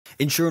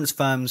Insurance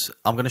firms,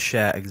 I'm going to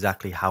share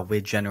exactly how we're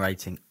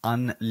generating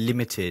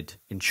unlimited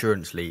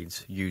insurance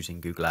leads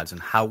using Google Ads and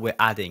how we're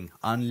adding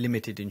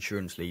unlimited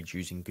insurance leads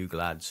using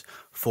Google Ads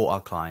for our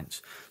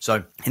clients.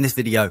 So in this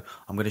video,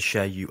 I'm going to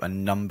share you a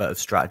number of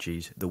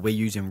strategies that we're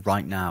using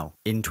right now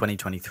in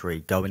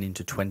 2023, going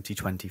into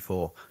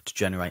 2024 to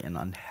generate an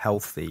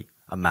unhealthy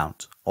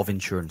amount of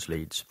insurance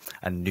leads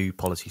and new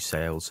policy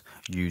sales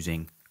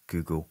using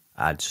Google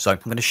Ads. So I'm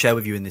going to share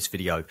with you in this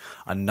video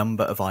a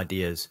number of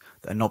ideas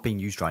that are not being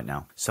used right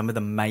now. Some of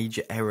the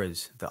major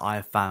errors that I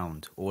have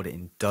found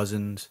auditing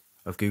dozens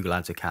of Google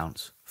Ads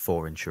accounts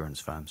for insurance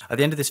firms. At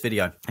the end of this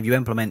video, if you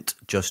implement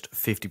just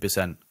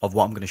 50% of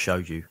what I'm going to show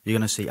you, you're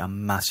going to see a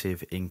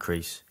massive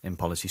increase in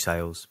policy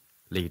sales,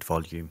 lead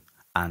volume,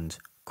 and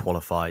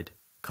qualified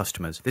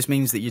customers. This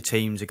means that your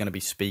teams are going to be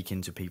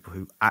speaking to people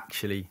who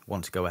actually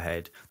want to go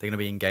ahead. They're going to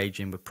be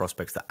engaging with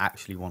prospects that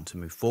actually want to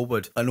move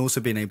forward, and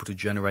also being able to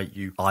generate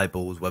you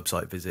eyeballs,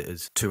 website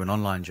visitors to an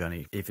online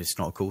journey if it's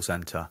not a call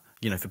center,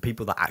 for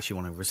people that actually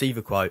want to receive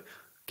a quote,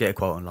 get a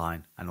quote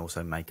online, and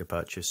also make a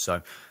purchase.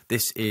 So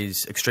this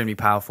is extremely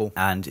powerful,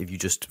 and if you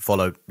just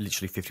follow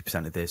literally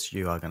 50% of this,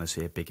 you are going to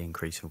see a big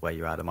increase from where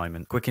you're at the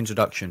moment. Quick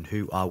introduction,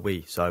 who are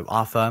we? So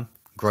our firm,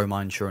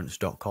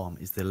 GrowMyInsurance.com,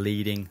 is the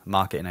leading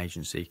marketing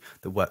agency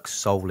that works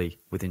solely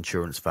with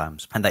insurance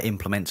firms, and they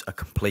implement a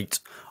complete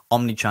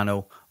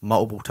omni-channel,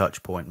 multiple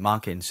touchpoint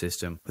marketing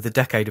system with a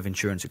decade of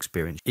insurance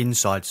experience,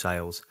 inside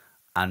sales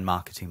and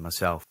marketing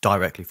myself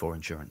directly for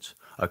insurance.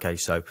 Okay,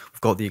 so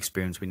we've got the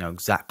experience. We know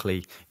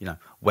exactly,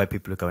 where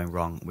people are going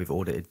wrong. We've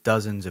audited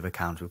dozens of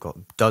accounts. We've got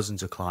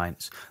dozens of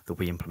clients that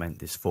we implement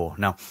this for.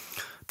 Now,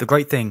 the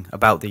great thing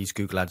about these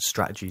Google Ads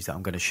strategies that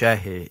I'm going to share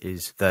here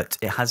is that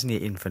it has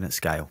near infinite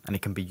scale, and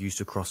it can be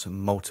used across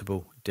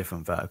multiple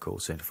different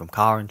verticals, so from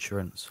car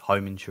insurance,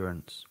 home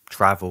insurance,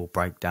 travel,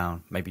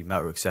 breakdown, maybe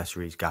motor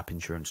accessories, gap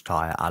insurance,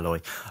 tire, alloy,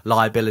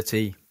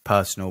 liability,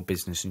 personal,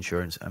 business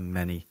insurance, and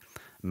many,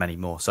 many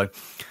more. So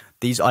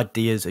these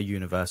ideas are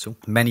universal,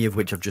 many of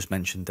which I've just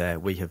mentioned there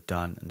we have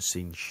done and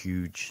seen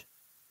huge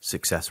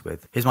success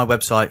with. Here's my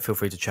website. Feel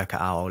free to check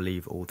it out. I'll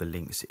leave all the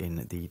links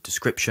in the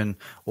description.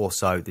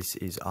 Also, this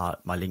is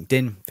my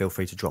LinkedIn. Feel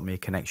free to drop me a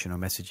connection or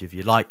message if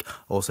you like.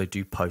 Also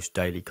do post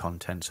daily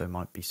content, so it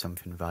might be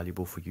something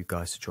valuable for you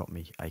guys to drop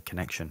me a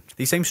connection.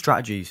 These same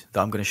strategies that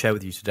I'm going to share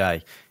with you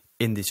today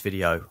in this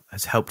video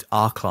has helped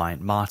our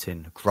client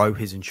Martin grow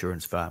his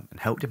insurance firm and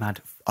helped him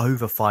add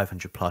over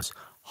 500 plus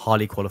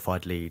highly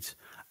qualified leads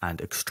and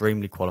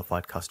extremely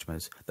qualified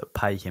customers that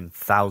pay him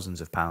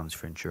thousands of pounds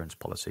for insurance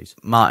policies.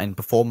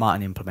 Before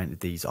Martin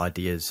implemented these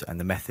ideas and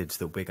the methods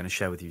that we're going to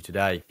share with you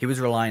today, he was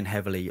relying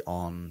heavily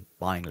on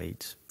buying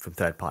leads from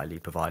third-party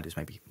lead providers,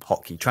 maybe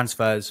hotkey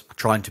transfers,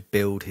 trying to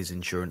build his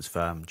insurance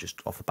firm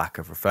just off the back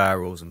of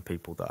referrals and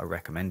people that are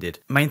recommended.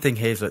 Main thing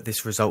here is that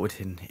this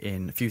resulted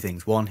in a few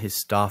things. One, his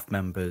staff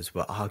members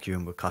were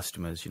arguing with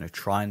customers,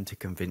 trying to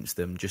convince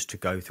them just to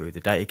go through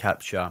the data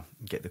capture,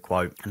 get the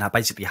quote, and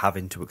basically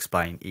having to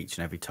explain each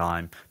and every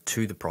time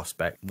to the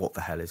prospect what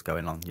the hell is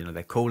going on.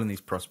 They're calling these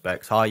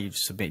prospects, hi, you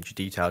just submitted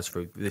your details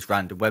through this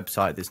random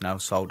website that's now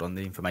sold on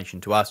the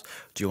information to us.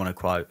 Do you want a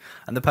quote?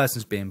 And the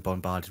person's being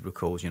bombarded with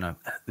calls,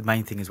 The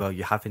main thing as well,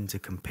 you're having to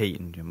compete,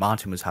 and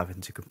Martin was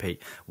having to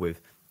compete with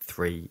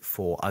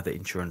 3-4 other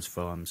insurance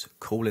firms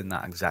calling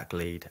that exact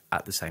lead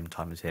at the same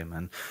time as him.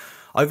 And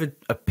over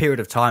a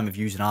period of time of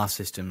using our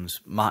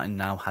systems, Martin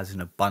now has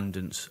an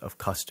abundance of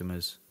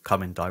customers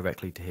coming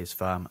directly to his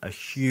firm, a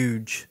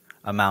huge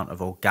amount of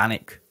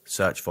organic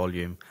search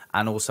volume,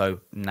 and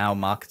also now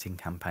marketing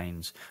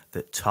campaigns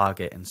that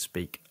target and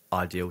speak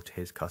ideal to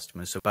his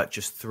customers. But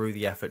just through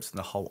the efforts and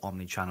the whole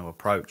omni-channel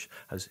approach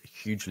has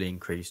hugely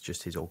increased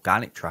just his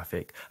organic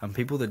traffic and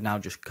people that now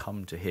just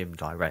come to him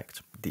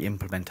direct. The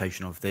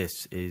implementation of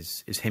this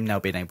is him now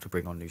being able to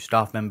bring on new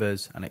staff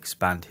members and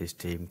expand his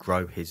team,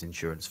 grow his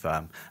insurance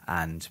firm,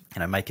 and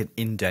make an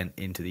indent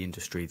into the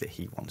industry that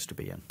he wants to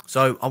be in.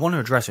 So I want to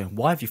address it.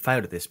 Why have you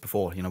failed at this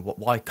before?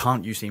 Why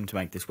can't you seem to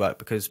make this work?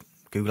 Because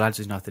Google Ads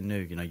is nothing new.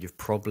 You've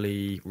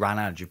probably ran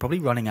ads. You're probably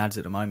running ads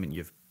at the moment.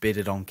 You've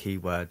bidded on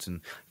keywords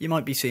and you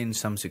might be seeing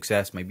some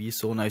success. Maybe you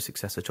saw no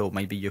success at all.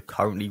 Maybe you're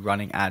currently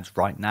running ads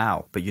right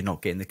now, but you're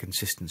not getting the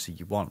consistency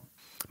you want.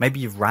 Maybe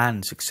you've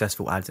ran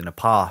successful ads in the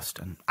past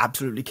and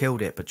absolutely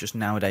killed it, but just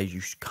nowadays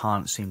you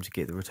can't seem to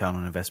get the return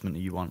on investment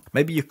that you want.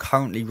 Maybe you're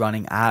currently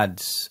running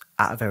ads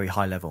at a very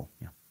high level.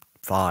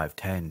 5,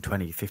 10,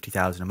 20,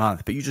 50,000 a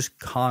month, but you just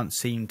can't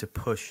seem to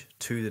push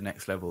to the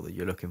next level that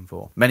you're looking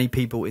for. Many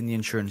people in the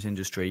insurance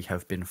industry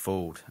have been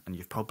fooled, and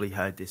you've probably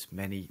heard this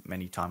many,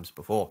 many times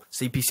before.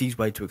 CPC is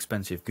way too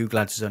expensive. Google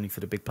Ads is only for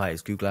the big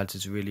players. Google Ads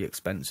is really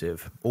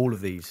expensive. All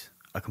of these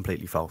are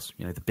completely false.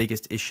 The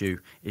biggest issue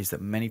is that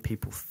many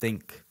people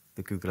think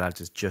that Google Ads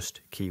is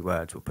just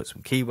keywords. We'll put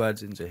some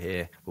keywords into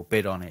here, we'll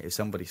bid on it. If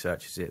somebody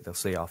searches it, they'll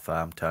see our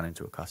firm turn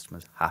into a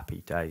customer's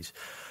happy days.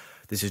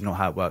 This is not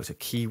how it works. A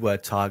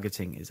keyword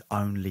targeting is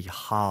only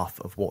half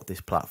of what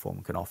this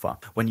platform can offer.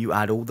 When you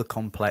add all the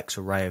complex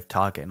array of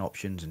targeting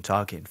options and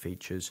targeting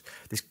features,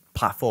 this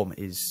platform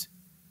is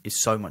is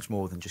so much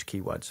more than just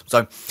keywords.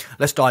 So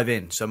let's dive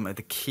in. Some of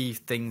the key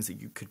things that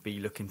you could be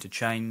looking to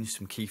change,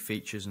 some key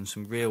features and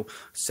some real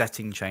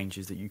setting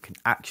changes that you can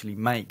actually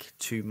make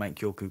to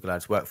make your Google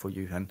Ads work for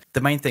you. And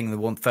the main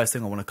thing, first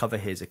thing I want to cover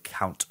here is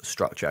account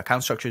structure.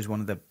 Account structure is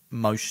one of the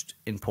most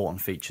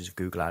important features of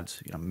Google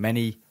Ads.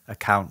 Many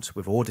accounts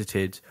we've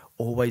audited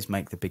always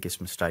make the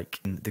biggest mistake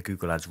in the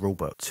Google Ads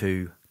rulebook: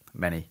 too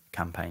many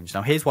campaigns.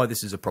 Now, here's why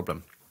this is a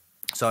problem.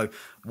 So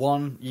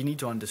one, you need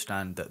to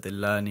understand that the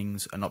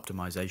learnings and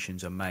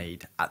optimizations are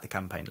made at the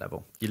campaign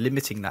level. You're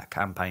limiting that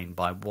campaign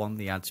by one,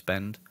 the ad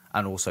spend,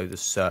 and also the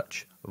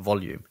search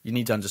volume. You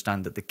need to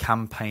understand that the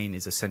campaign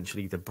is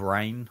essentially the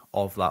brain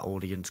of that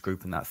audience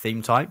group and that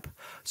theme type.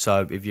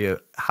 So if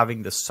you're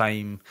having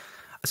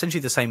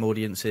essentially the same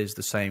audiences,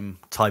 the same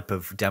type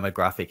of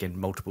demographic in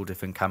multiple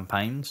different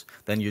campaigns,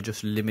 then you're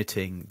just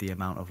limiting the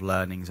amount of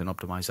learnings and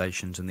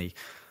optimizations and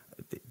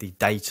the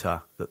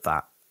data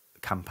that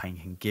campaign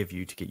can give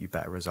you to get you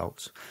better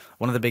results.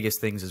 One of the biggest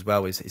things as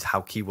well is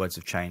how keywords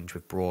have changed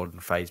with broad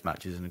and phase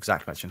matches and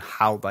exact match, and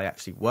how they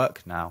actually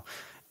work now.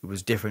 It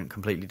was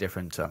completely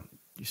different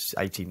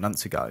 18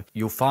 months ago.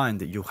 You'll find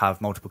that you'll have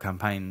multiple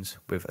campaigns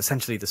with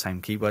essentially the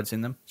same keywords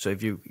in them. So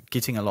if you're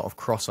getting a lot of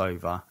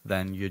crossover,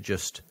 then you're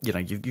just,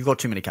 you've got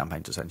too many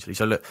campaigns essentially.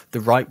 So look, the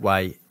right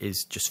way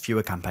is just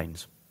fewer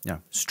campaigns.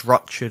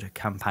 Structured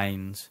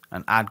campaigns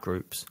and ad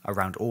groups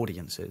around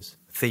audiences,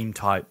 theme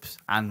types,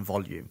 and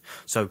volume.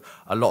 So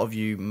a lot of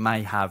you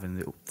may have, in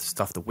the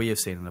stuff that we have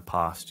seen in the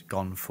past,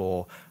 gone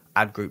for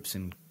ad groups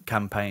and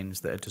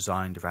campaigns that are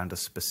designed around a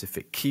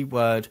specific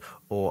keyword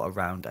or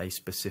around a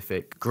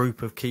specific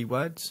group of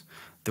keywords.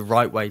 The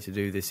right way to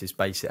do this is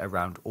base it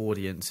around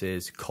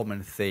audiences,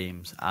 common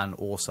themes, and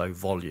also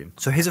volume.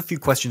 So here's a few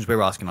questions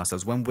we're asking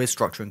ourselves when we're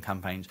structuring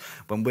campaigns,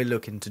 when we're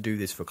looking to do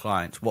this for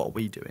clients. What are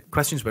we doing?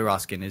 Questions we're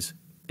asking is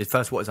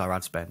first, what is our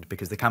ad spend?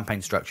 Because the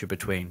campaign structure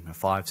between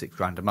 5-6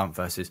 grand a month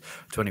versus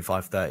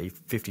 25, 30,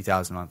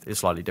 50,000 a month is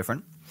slightly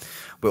different.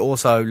 We're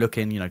also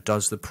looking,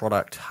 does the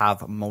product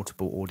have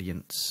multiple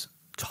audience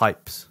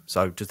types?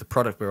 So does the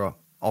product we're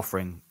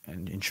offering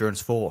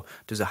insurance for,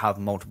 does it have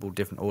multiple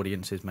different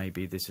audiences?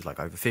 Maybe this is like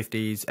over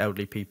 50s,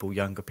 elderly people,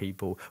 younger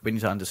people. We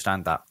need to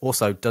understand that.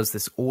 Also, does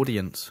this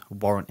audience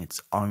warrant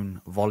its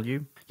own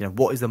volume?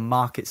 What is the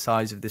market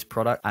size of this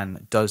product,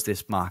 and does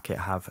this market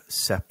have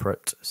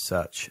separate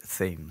search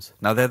themes?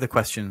 Now, they're the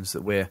questions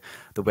that we're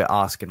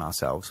asking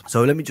ourselves.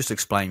 So let me just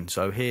explain.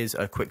 So here's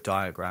a quick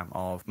diagram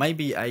of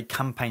maybe a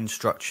campaign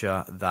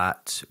structure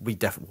that we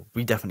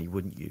definitely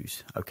wouldn't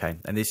use. Okay,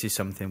 and this is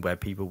something where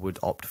people would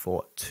opt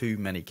for too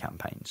many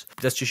campaigns.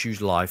 Let's just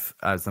use life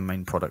as the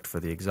main product for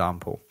the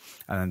example,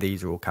 and then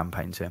these are all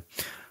campaigns here.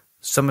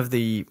 Some of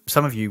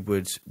you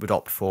would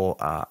opt for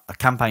a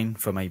campaign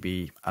for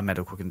maybe a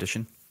medical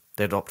condition.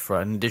 They'd opt for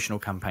an additional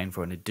campaign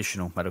for an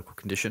additional medical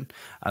condition,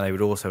 and they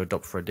would also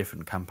opt for a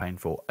different campaign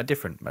for a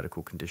different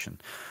medical condition.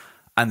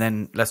 And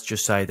then let's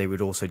just say they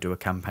would also do a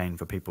campaign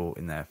for people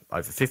in their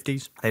over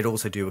 50s. They'd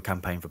also do a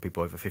campaign for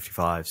people over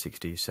 55,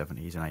 60s,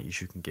 70s, and 80s.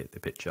 You can get the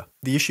picture.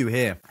 The issue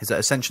here is that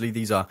essentially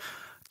these are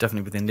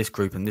definitely within this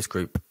group and this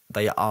group,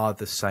 they are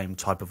the same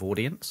type of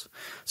audience.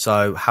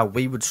 So how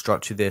we would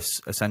structure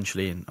this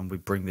essentially, and we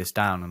bring this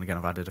down, and again,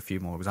 I've added a few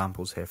more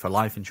examples here. For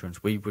life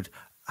insurance, we would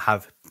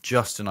have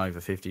just an over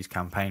 50s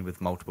campaign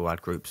with multiple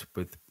ad groups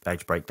with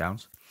age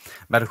breakdowns.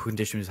 Medical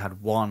conditions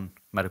had one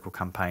medical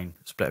campaign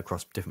split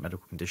across different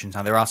medical conditions.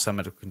 Now, there are some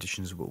medical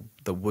conditions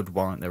that would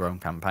warrant their own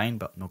campaign,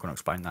 but I'm not going to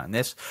explain that in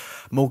this.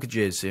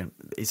 Mortgages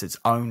is its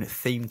own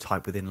theme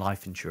type within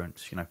life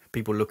insurance.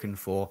 People looking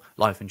for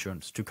life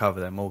insurance to cover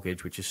their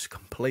mortgage, which is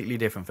completely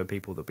different for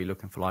people that be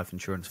looking for life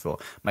insurance for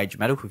major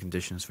medical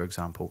conditions, for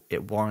example.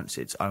 It warrants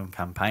its own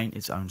campaign,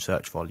 its own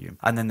search volume.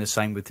 And then the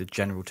same with the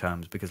general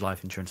terms, because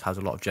life insurance has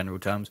a lot of general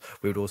terms.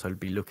 We would also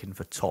be looking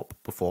for top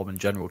performing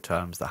general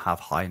terms that have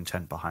high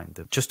intent behind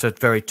them. Just a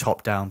very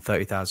top-down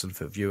 30,000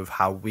 foot view of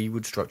how we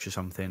would structure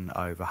something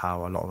over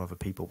how a lot of other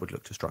people would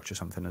look to structure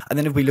something. And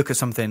then if we look at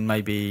something,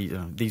 maybe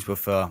these were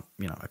for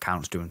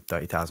accounts doing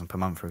 30,000 per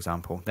month, for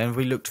example. Then if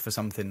we looked for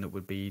something that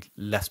would be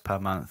less per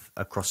month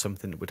across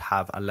something that would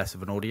have a less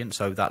of an audience.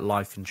 So that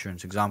life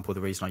insurance example,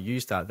 the reason I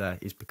used that there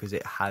is because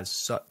it has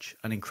such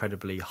an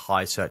incredibly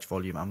high search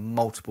volume and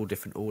multiple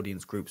different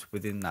audience groups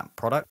within that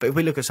product. But if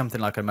we look at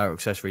something like a motor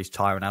accessories,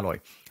 tire and alloy,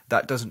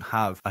 that doesn't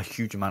have a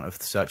huge amount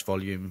of search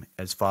volume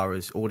as far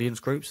as audience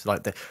groups.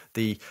 Like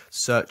the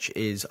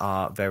searches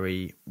are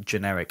very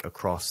generic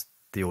across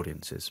the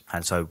audiences.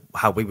 And so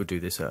how we would do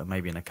this at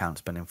maybe an account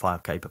spending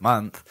 5k per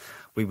month,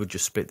 we would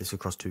just split this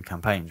across two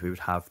campaigns. We would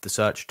have the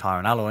search tire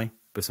and alloy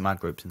with some ad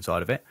groups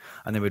inside of it.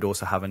 And then we'd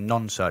also have a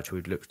non-search.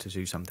 We'd look to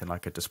do something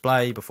like a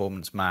display,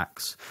 performance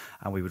max,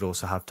 and we would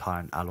also have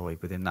tire and alloy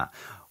within that.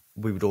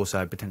 We would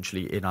also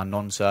potentially in our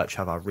non-search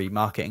have our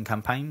remarketing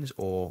campaigns,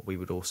 or we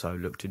would also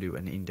look to do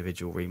an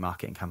individual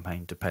remarketing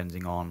campaign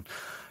depending on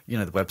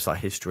the website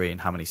history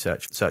and how many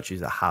searches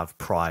that have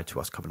prior to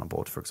us coming on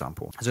board, for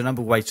example. There's a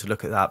number of ways to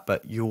look at that,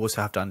 but you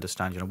also have to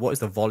understand, what is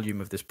the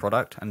volume of this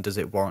product, and does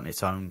it warrant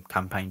its own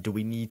campaign? Do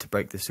we need to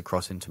break this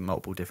across into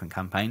multiple different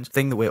campaigns? The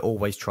thing that we're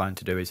always trying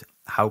to do is,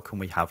 how can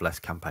we have less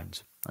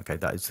campaigns? Okay,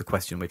 that is the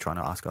question we're trying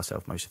to ask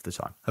ourselves most of the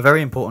time. A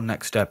very important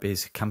next step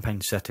is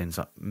campaign settings.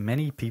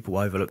 Many people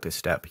overlook this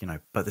step,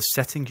 but the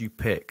settings you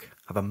pick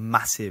have a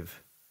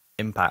massive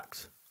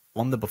impact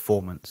on the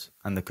performance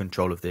and the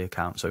control of the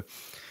account. So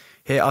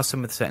here are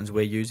some of the settings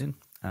we're using.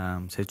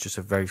 So it's just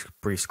a very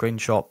brief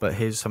screenshot, but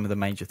here's some of the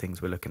major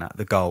things we're looking at.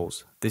 The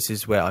goals. This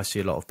is where I see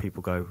a lot of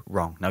people go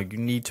wrong. Now, you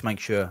need to make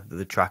sure that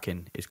the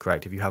tracking is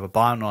correct. If you have a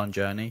buy online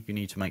journey, you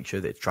need to make sure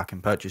that it's tracking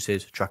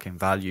purchases, tracking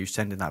value,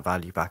 sending that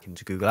value back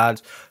into Google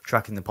Ads,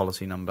 tracking the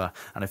policy number,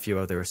 and a few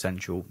other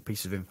essential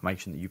pieces of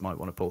information that you might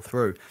want to pull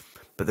through.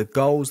 But the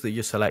goals that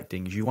you're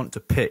selecting is you want to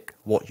pick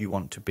what you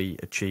want to be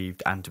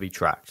achieved and to be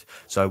tracked.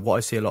 So what I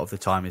see a lot of the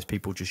time is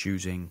people just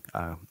using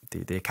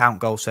the account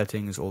goal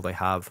settings, or they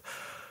have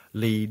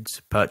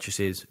leads,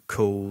 purchases,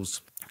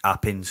 calls,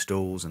 app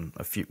installs, and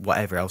a few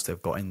whatever else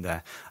they've got in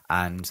there,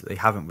 and they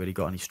haven't really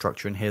got any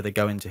structure in here. They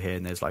go into here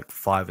and there's like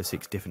 5 or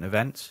 6 different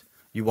events.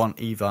 You want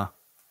either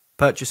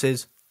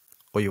purchases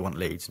or you want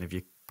leads, and if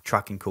you're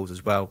tracking calls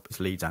as well,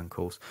 it's leads and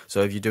calls.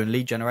 So if you're doing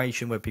lead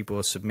generation where people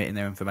are submitting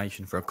their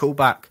information for a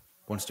callback,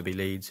 wants to be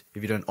leads.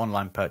 If you're doing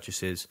online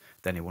purchases,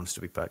 then it wants to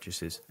be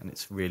purchases, and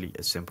it's really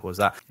as simple as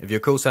that. If you're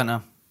a call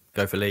center,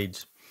 go for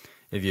leads.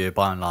 If you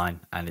buy online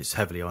and it's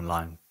heavily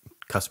online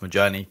customer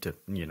journey to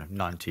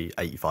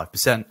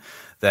 90-85%,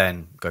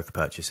 then go for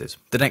purchases.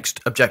 The next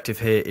objective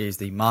here is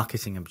the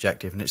marketing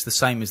objective, and it's the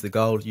same as the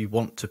goal. You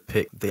want to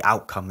pick the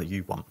outcome that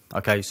you want.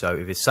 Okay, so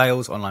if it's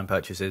sales, online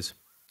purchases,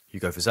 you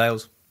go for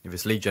sales. If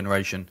it's lead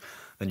generation,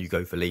 then you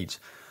go for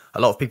leads.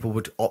 A lot of people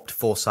would opt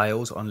for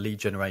sales on lead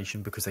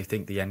generation because they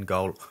think the end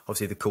goal,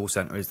 obviously the call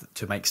center, is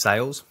to make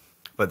sales,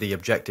 but the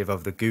objective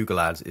of the Google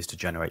ads is to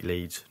generate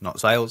leads, not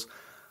sales.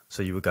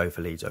 So you would go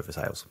for leads over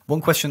sales.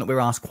 One question that we're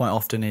asked quite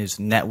often is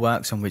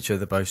networks, and which are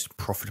the most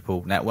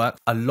profitable networks.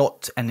 A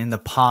lot, and in the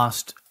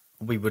past,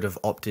 we would have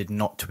opted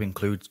not to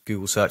include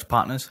Google search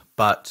partners,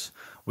 but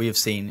we have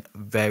seen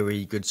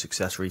very good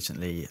success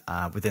recently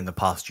within the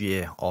past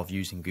year of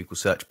using Google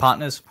search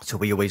partners. So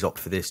we always opt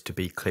for this to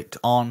be clicked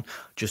on,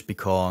 just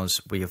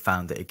because we have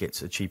found that it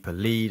gets a cheaper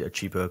lead, a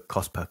cheaper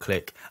cost per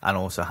click, and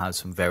also has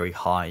some very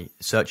high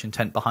search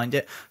intent behind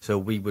it. So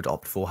we would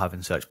opt for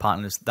having search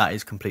partners. That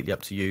is completely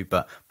up to you,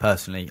 but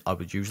personally, I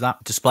would use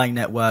that. Display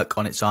network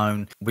on its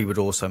own, we would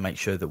also make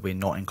sure that we're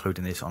not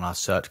including this on our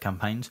search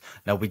campaigns.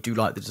 Now, we do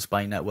like the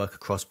display network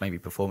across maybe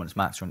Performance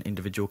Max or an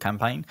individual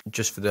campaign,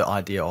 just for the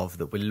idea of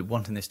that we're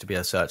wanting this to be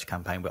a search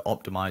campaign. We're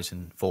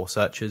optimizing for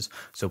searches,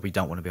 so we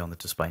don't want to be on the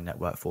display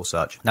network for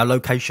search. Now,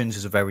 locations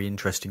is a very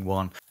interesting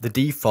one. The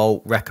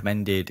default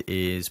recommended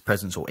is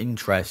presence or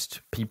interest,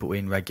 people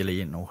in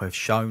regularly and or have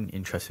shown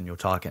interest in your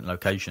target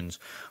locations.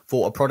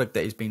 For a product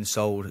that is being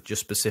sold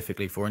just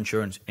specifically for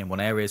insurance in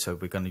one area, so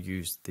we're going to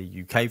use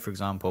the UK, for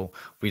example,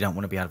 we don't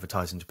want to be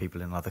advertising to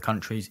people in other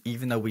countries.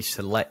 Even though we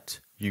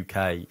select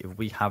UK, if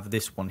we have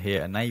this one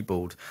here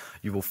enabled,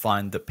 you will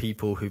find that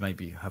people who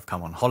maybe have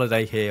come on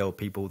holiday here, or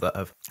people that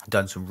have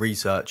done some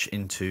research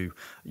into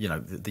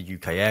the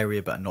UK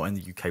area but are not in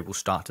the UK, will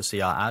start to see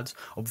our ads.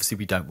 Obviously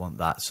we don't want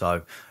that,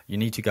 so you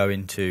need to go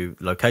into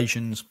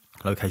locations,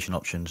 location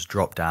options,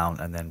 drop down,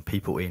 and then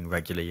people in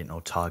regularly in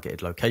or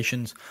targeted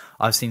locations.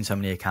 I've seen so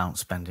many accounts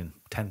spending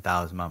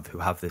 10,000 a month who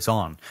have this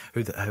on,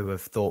 who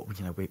have thought,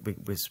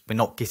 we're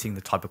not getting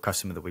the type of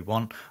customer that we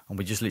want, and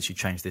we just literally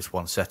change this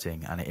one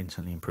setting and it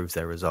instantly improves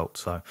their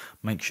results. So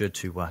make sure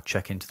to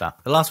check into that.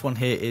 The last one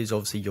here is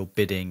obviously your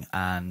bidding,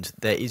 and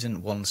there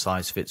isn't one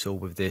size fits all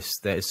with this.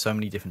 There is so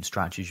many different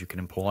strategies you can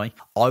employ.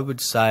 I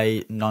would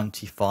say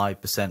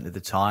 95% of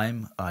the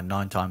time,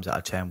 9 times out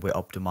of 10, we're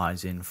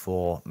optimizing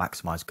for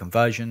maximized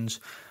conversions.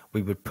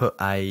 We would put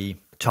a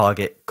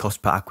target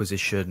cost per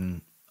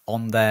acquisition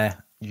on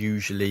there,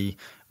 usually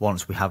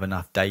once we have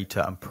enough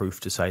data and proof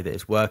to say that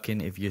it's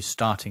working. If you're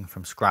starting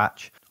from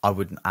scratch, I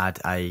wouldn't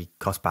add a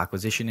cost per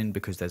acquisition in,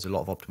 because there's a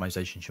lot of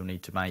optimizations you'll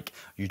need to make.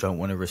 You don't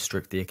want to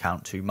restrict the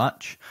account too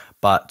much,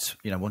 but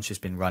once it's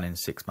been running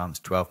 6 months,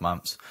 12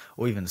 months,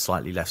 or even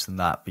slightly less than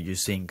that, but you're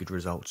seeing good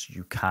results,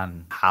 you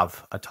can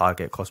have a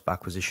target cost per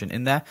acquisition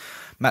in there.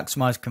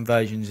 Maximize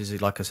conversions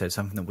is, like I said,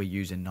 something that we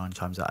use in 9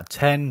 times out of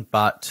 10,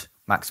 but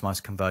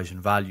maximize conversion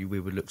value we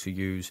would look to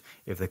use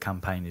if the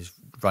campaign is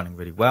running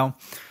really well.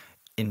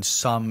 In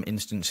some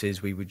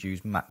instances, we would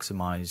use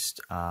maximized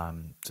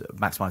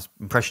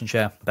impression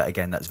share, but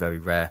again, that's very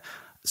rare.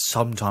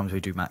 Sometimes we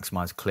do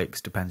maximize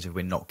clicks, depends if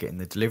we're not getting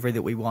the delivery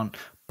that we want,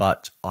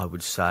 but I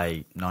would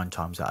say 9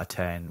 times out of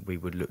 10, we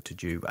would look to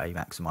do a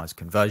maximized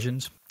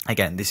conversions.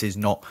 Again, this is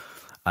not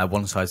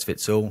one size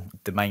fits all.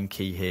 The main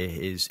key here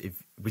is, if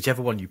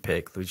whichever one you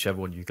pick, whichever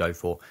one you go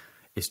for,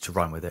 is to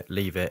run with it.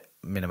 Leave it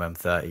minimum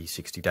 30,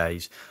 60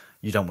 days.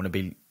 You don't want to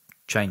be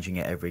changing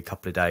it every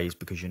couple of days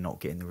because you're not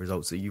getting the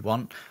results that you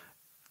want.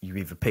 you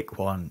either pick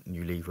one and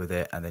you leave with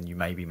it, and then you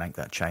maybe make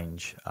that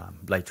change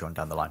later on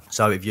down the line.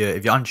 So if you're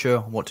unsure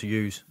what to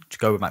use, to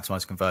go with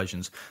Maximize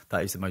Conversions,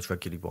 that is the most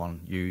regularly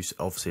one used,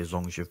 obviously as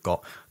long as you've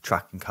got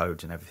tracking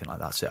codes and everything like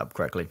that set up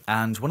correctly.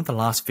 And one of the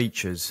last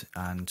features,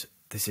 and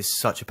this is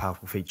such a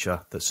powerful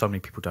feature that so many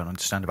people don't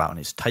understand about, and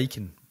it's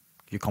taking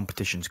your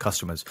competition's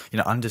customers,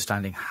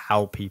 understanding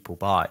how people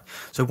buy.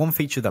 So one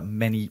feature that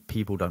many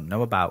people don't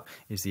know about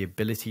is the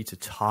ability to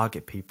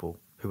target people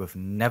who have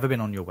never been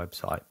on your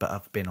website but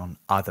have been on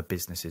other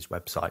businesses'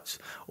 websites,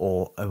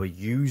 or who are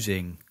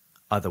using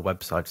other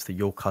websites that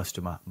your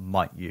customer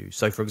might use.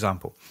 So for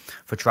example,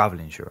 for travel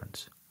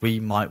insurance, we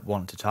might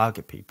want to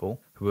target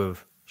people who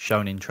have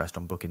shown interest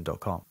on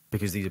booking.com,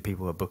 because these are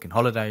people who are booking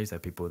holidays, they're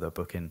people that are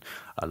booking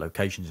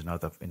locations in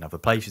other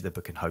places, they're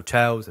booking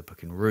hotels, they're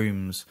booking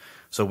rooms.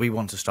 So we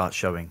want to start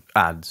showing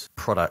ads,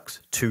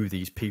 products to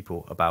these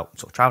people about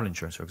sort of travel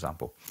insurance, for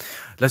example.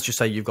 Let's just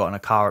say you've got a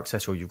car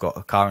accessory, you've got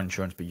a car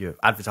insurance, but you're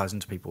advertising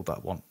to people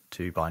that want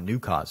to buy new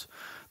cars.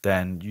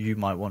 Then you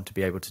might want to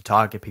be able to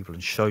target people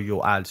and show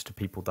your ads to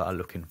people that are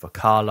looking for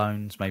car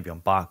loans, maybe on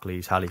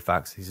Barclays,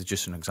 Halifax. These are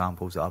just some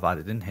examples that I've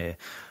added in here.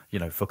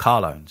 For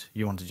car loans,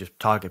 you want to just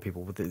target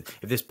people with it.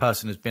 If this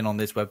person has been on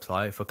this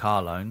website for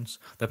car loans,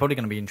 they're probably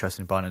going to be interested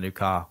in buying a new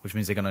car, which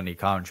means they're going to need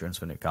car insurance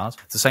for new cars.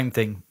 It's the same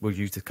thing. We'll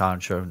use the car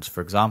insurance,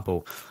 for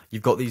example.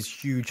 You've got these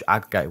huge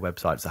aggregated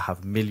websites that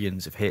have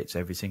millions of hits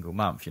every single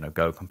month.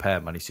 Go compare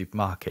Money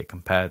Supermarket,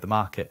 compare the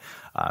market,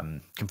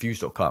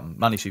 Confused.com,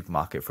 Money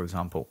Supermarket, for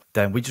example.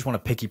 Then we just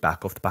want to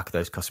piggyback off the back of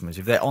those customers.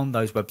 If they're on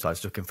those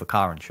websites looking for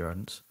car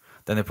insurance,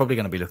 then they're probably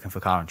going to be looking for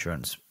car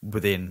insurance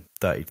within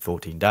 30 to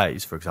 14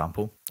 days, for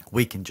example.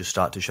 We can just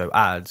start to show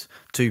ads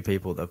to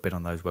people that have been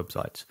on those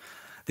websites.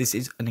 This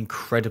is an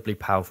incredibly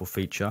powerful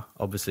feature.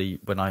 Obviously,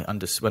 when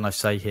I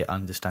say here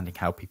understanding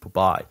how people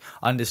buy,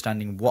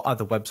 understanding what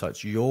other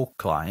websites your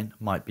client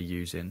might be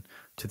using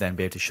to then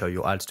be able to show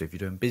your ads to. If you're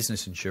doing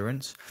business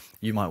insurance,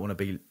 you might want to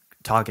be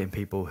targeting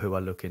people who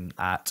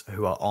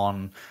are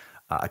on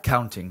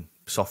accounting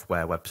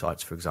software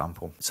websites, for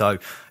example. So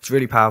it's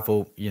really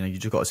powerful. You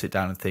just got to sit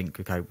down and think,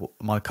 okay,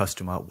 my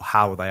customer,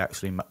 how are they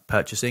actually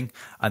purchasing?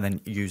 And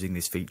then using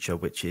this feature,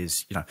 which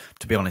is,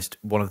 to be honest,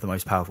 one of the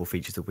most powerful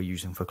features that we're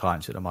using for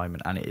clients at the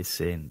moment, and it is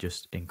seeing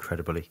just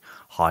incredibly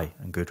high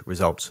and good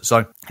results.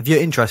 So if you're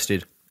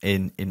interested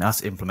in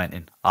us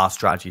implementing our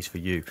strategies for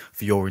you,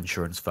 for your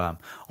insurance firm,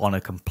 on a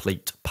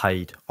complete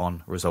paid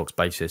on results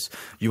basis,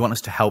 you want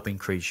us to help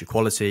increase your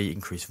quality,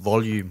 increase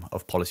volume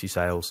of policy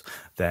sales,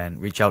 then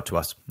reach out to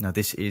us. Now,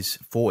 this is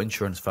for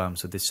insurance firms.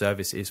 So this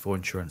service is for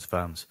insurance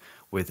firms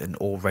with an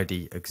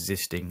already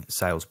existing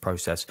sales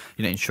process.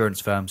 Insurance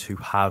firms who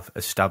have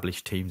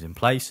established teams in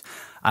place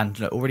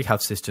and already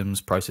have systems,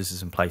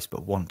 processes in place,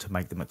 but want to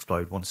make them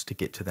explode, wants to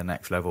get to the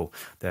next level,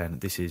 then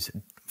this is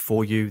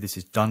for you. This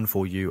is done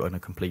for you on a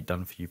complete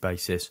done for you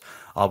basis.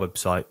 Our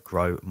website,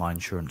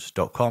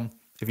 growmyinsurance.com.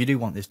 If you do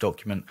want this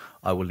document,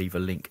 I will leave a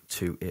link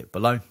to it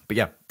below. But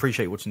yeah,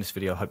 appreciate watching this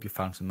video. I hope you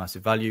found some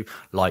massive value.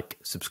 Like,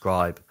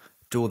 subscribe,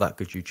 do all that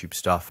good YouTube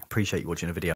stuff. Appreciate you watching the video.